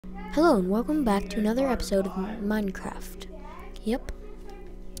Hello and welcome back to another episode of Minecraft. Yep,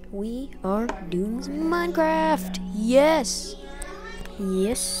 we are doing some Minecraft. Yes!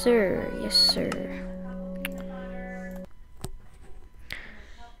 Yes, sir. Yes, sir.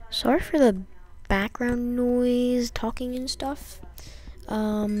 Sorry for the background noise, talking and stuff.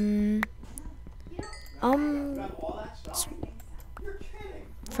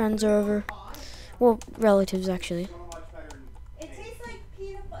 Friends are over. Well, relatives actually. It tastes like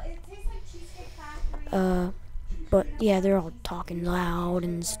peanut butter. It tastes like Cheesecake Factory. But yeah, they're all talking loud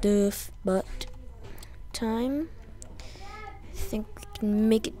and stuff. But I think we can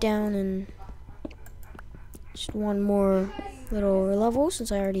make it down in just one more little level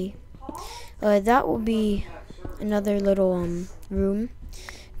since I already. That will be another little room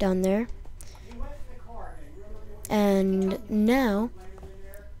down there. And now,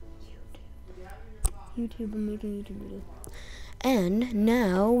 YouTube, I'm making a YouTube video. And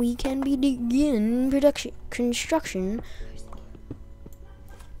now we can begin construction.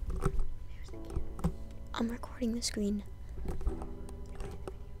 I'm recording the screen.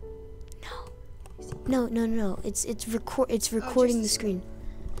 No. It's recording the screen.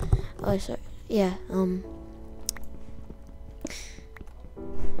 Oh, sorry. Yeah.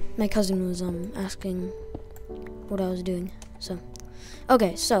 My cousin was asking what I was doing. So,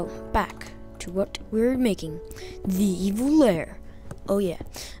 okay. So back to what we're making. The evil lair. Oh yeah.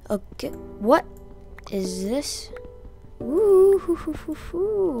 Okay. What is this? Ooh.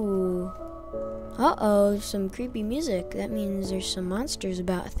 Uh-oh, some creepy music. That means there's some monsters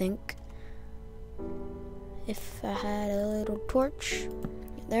about, I think. If I had a little torch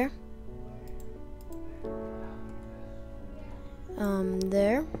there.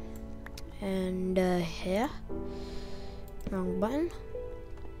 There. And here. Wrong button.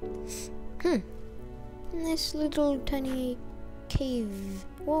 Nice little tiny cave.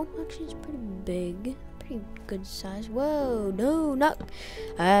 Well, actually it's pretty big. Pretty good size. Whoa, no, not.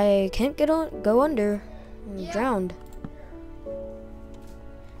 I can't go under. I'm drowned.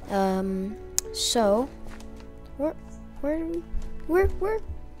 So, where?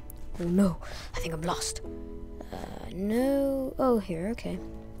 Oh no, I think I'm lost. No. Oh, here, okay.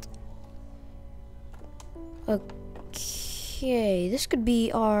 Okay, this could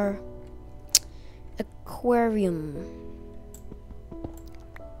be our aquarium.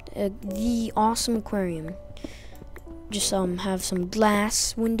 The awesome aquarium. Just have some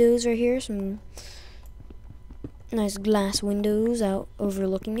glass windows right here, some nice glass windows out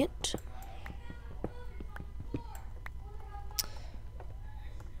overlooking it.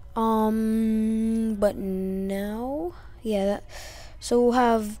 But now, yeah, so we'll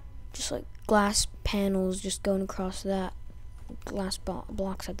have just like glass panels just going across that. Glass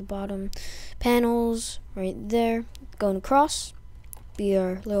blocks at the bottom, panels right there going across. Be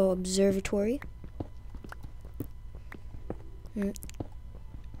our little observatory.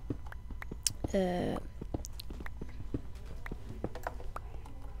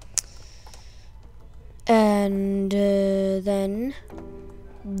 And then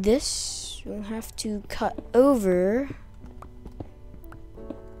this we'll have to cut over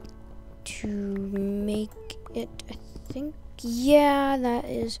to make it, I think. Yeah, that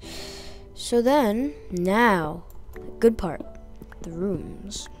is. So then, now, the good part, the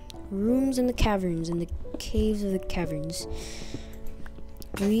rooms. Rooms in the caverns, in the caves of the caverns.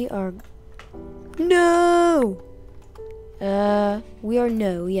 We are. No!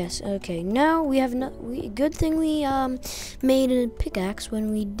 Yes, okay. Now we have good thing we, made a pickaxe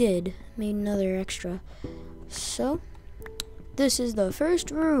when we made another extra. So, this is the first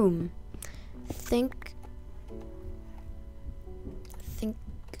room. I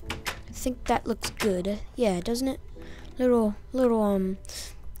think that looks good. Yeah, doesn't it? Little restroom,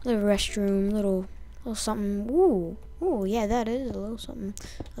 little something. Ooh, yeah, that is a little something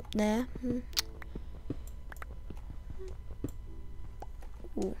up there.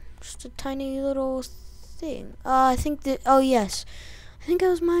 Ooh, just a tiny little thing. I think that. Oh yes, I think I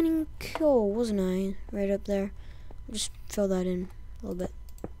was mining coal, wasn't I? Right up there. I'll just fill that in a little bit.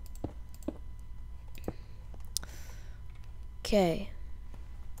 Okay.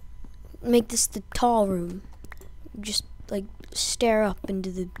 Make this the tall room. Just like stare up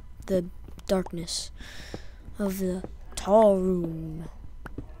into the darkness of the tall room.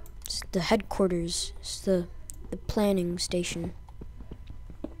 It's the headquarters. It's the planning station.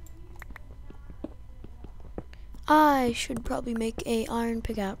 I should probably make a iron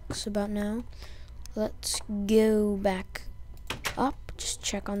pickaxe about now. Let's go back up. Just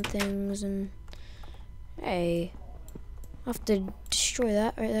check on things and hey, I'll have to destroy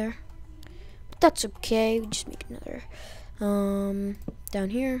that right there. That's okay, we just make another. down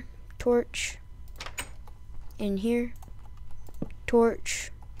here, torch. In here,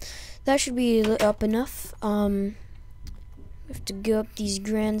 torch. That should be lit up enough. We have to go up these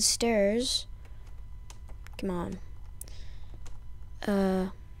grand stairs. Come on.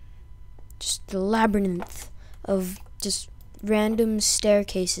 Just the labyrinth of just random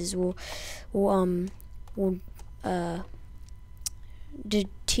staircases will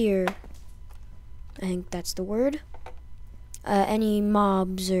deter, I think that's the word, any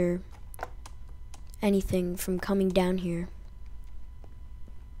mobs or anything from coming down here.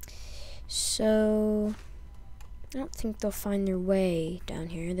 So I don't think they'll find their way down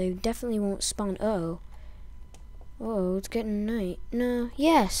here. They definitely won't spawn. Oh, it's getting night. No,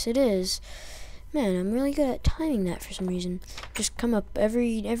 yes, it is. Man, I'm really good at timing that for some reason. Just come up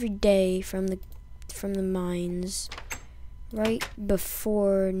every day from the mines right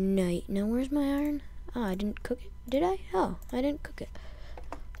before night. Now, where's my iron? Oh, I didn't cook it. Did I? Oh, I didn't cook it.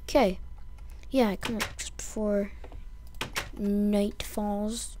 Okay. Yeah, I come up just before night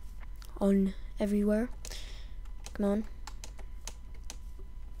falls on everywhere. Come on.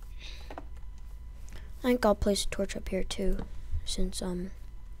 I think I'll place a torch up here too, since I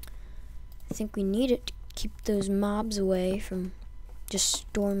think we need it to keep those mobs away from just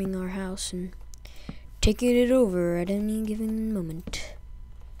storming our house and taking it over at any given moment.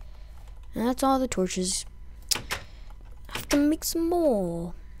 And that's all the torches. I have to make some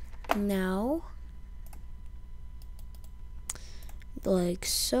more now, like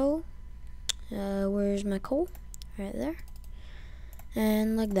so. Where's my coal? Right there.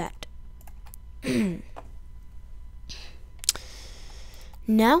 And like that.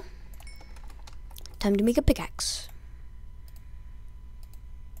 Now, time to make a pickaxe.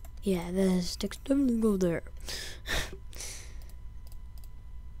 Yeah, the sticks definitely go there.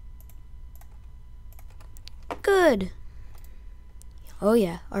 Good. Oh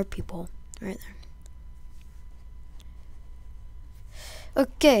yeah, our people right there.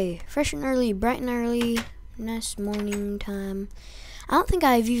 Okay, fresh and early, bright and early, nice morning time. I don't think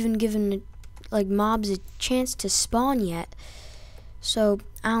I've even given like mobs a chance to spawn yet, so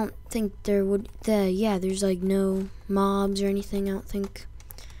I don't think there would. There's like no mobs or anything. I don't think.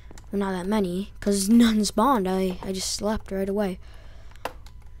 Well, not that many, cause none spawned. I just slept right away.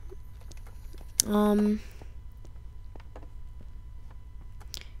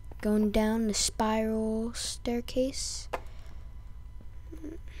 Going down the spiral staircase.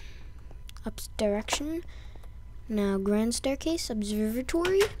 Up direction. Now grand staircase,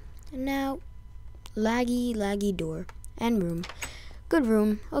 observatory, and now laggy door and room. Good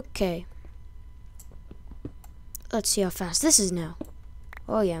room. Okay. Let's see how fast this is now.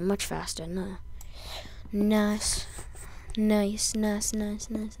 Oh yeah, much faster. No. Nice.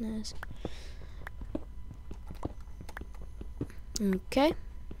 Okay.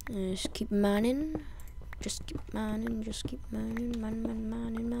 Just keep mining. Just keep mining.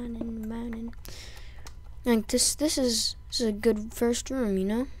 Mining. I think this is a good first room, you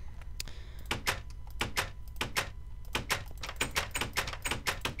know?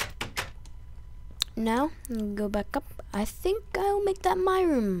 Now, go back up. I think I'll make that my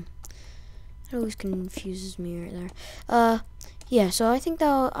room. It always confuses me right there. Yeah, so I think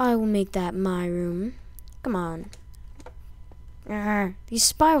that I will make that my room. Come on. These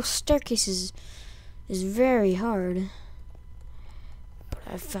spiral staircases is very hard. But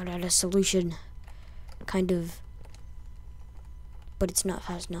I found out a solution. Kind of. But it's not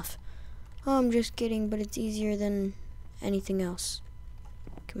fast enough. Oh, I'm just kidding, but it's easier than anything else.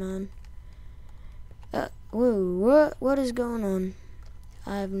 Come on. Whoa, what is going on?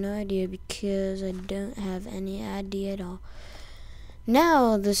 I have no idea because I don't have any idea at all.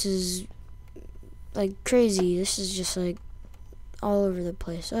 Now this is like crazy. This is just like all over the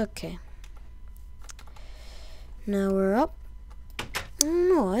place. Okay. Now we're up. I don't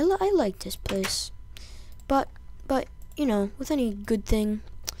know. I like this place, but you know, with any good thing,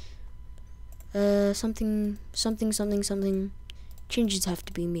 something changes have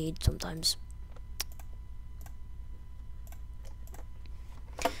to be made sometimes.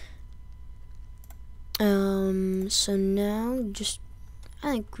 So now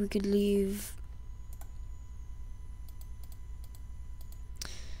I think we could leave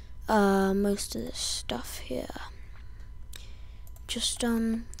most of this stuff here. Just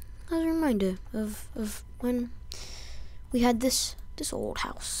as a reminder of when we had this old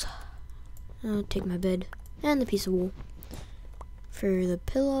house. I'll take my bed and the piece of wool for the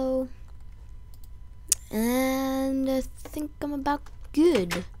pillow, and I think I'm about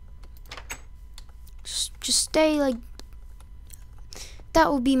good. Just stay like that.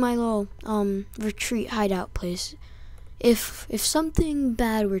 Will be my little retreat hideout place. if something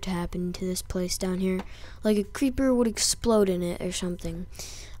bad were to happen to this place down here, like a creeper would explode in it or something,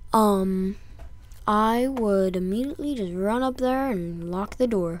 I would immediately just run up there and lock the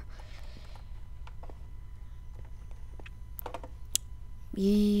door.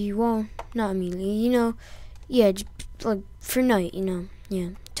 Well, not immediately, you know. Yeah, just, like for night, you know. Yeah,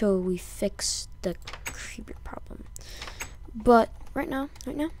 till we fix the creeper problem. But right now,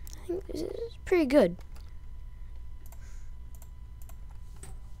 I think this is pretty good.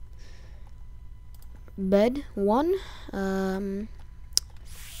 Bed 1,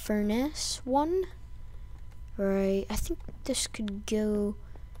 furnace 1. Right, I think this could go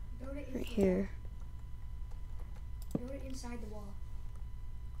right here. Build it inside the wall.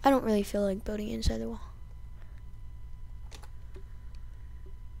 I don't really feel like building inside the wall.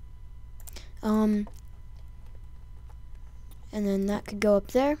 And then that could go up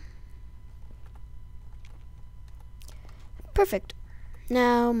there. Perfect.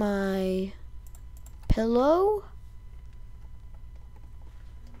 Now my pillow.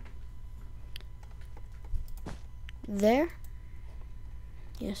 There.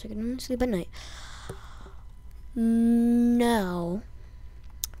 Yes, I can only sleep at night. Now,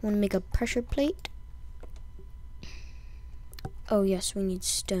 I want to make a pressure plate. Oh yes, we need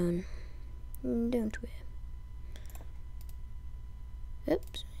stone, don't we?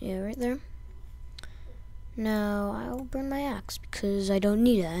 Oops, yeah, right there. Now, I'll burn my axe because I don't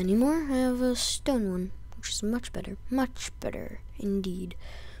need it anymore. I have a stone one, which is much better indeed.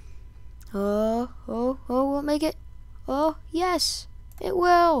 Oh, will it make it? Oh, yes, it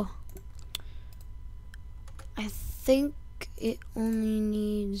will. I think it only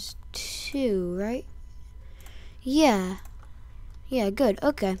needs 2, right? Yeah, good,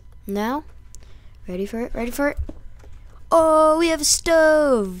 okay. Now, ready for it? Oh, we have a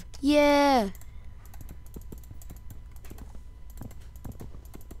stove, yeah.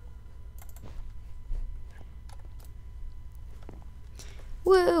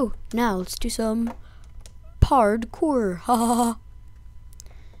 Woo! Now let's do some hardcore. Ha ha ha.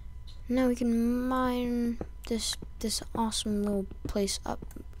 Now we can mine this awesome little place up.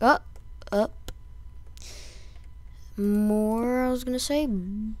 More, I was gonna say,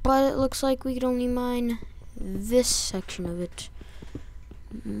 but it looks like we could only mine this section of it.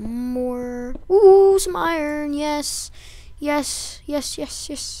 More. Ooh, some iron. Yes.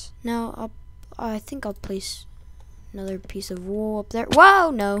 Now I think I'll place another piece of wool up there.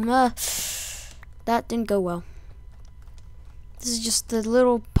 Wow, no, that didn't go well. This is just the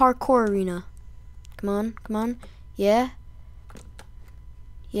little parkour arena. Come on. Yeah.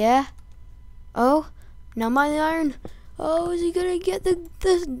 Oh, now mine the iron. Oh, is he gonna get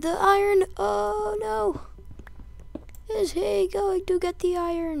the iron? Oh no. Is he going to get the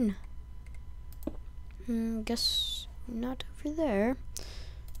iron? Guess not over there.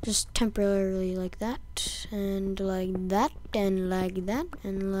 Just temporarily like that, and like that, and like that,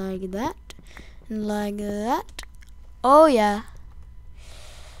 and like that, and like that. Oh yeah.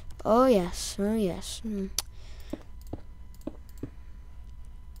 Oh yes.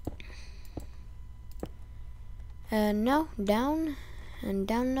 And now down, and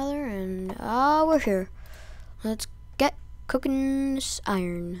down another, and we're here. Let's get cooking this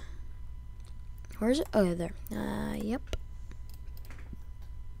iron. Where is it? Oh yeah, there. Yep.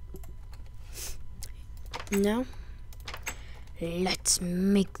 Now, let's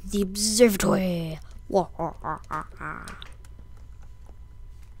make the observatory.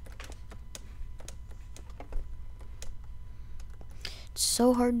 It's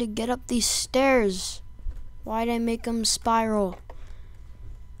so hard to get up these stairs. Why'd I make them spiral?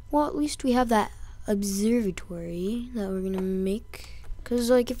 Well, at least we have that observatory that we're gonna make. Cause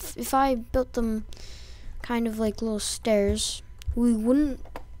like if I built them kind of like little stairs, we wouldn't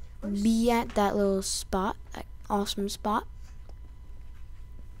be at that little spot, that awesome spot.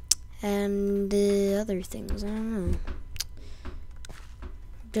 And the other things, I don't know.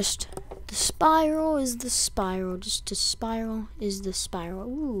 Just the spiral is the spiral. Just a spiral is the spiral.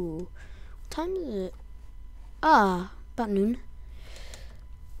 Ooh, what time is it? About noon.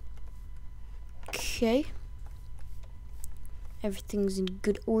 Okay. Everything's in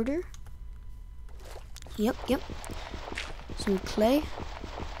good order. Yep. Some clay.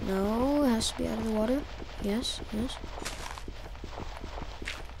 No, it has to be out of the water. Yes.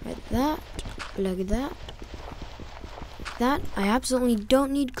 Like that. Like that. That. I absolutely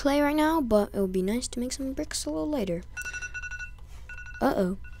don't need clay right now, but it would be nice to make some bricks a little later.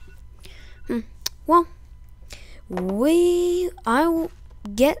 Well, I will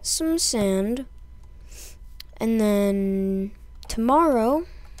get some sand, and then tomorrow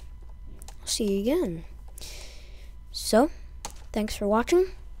I'll see you again. So, thanks for watching.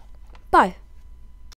 Bye.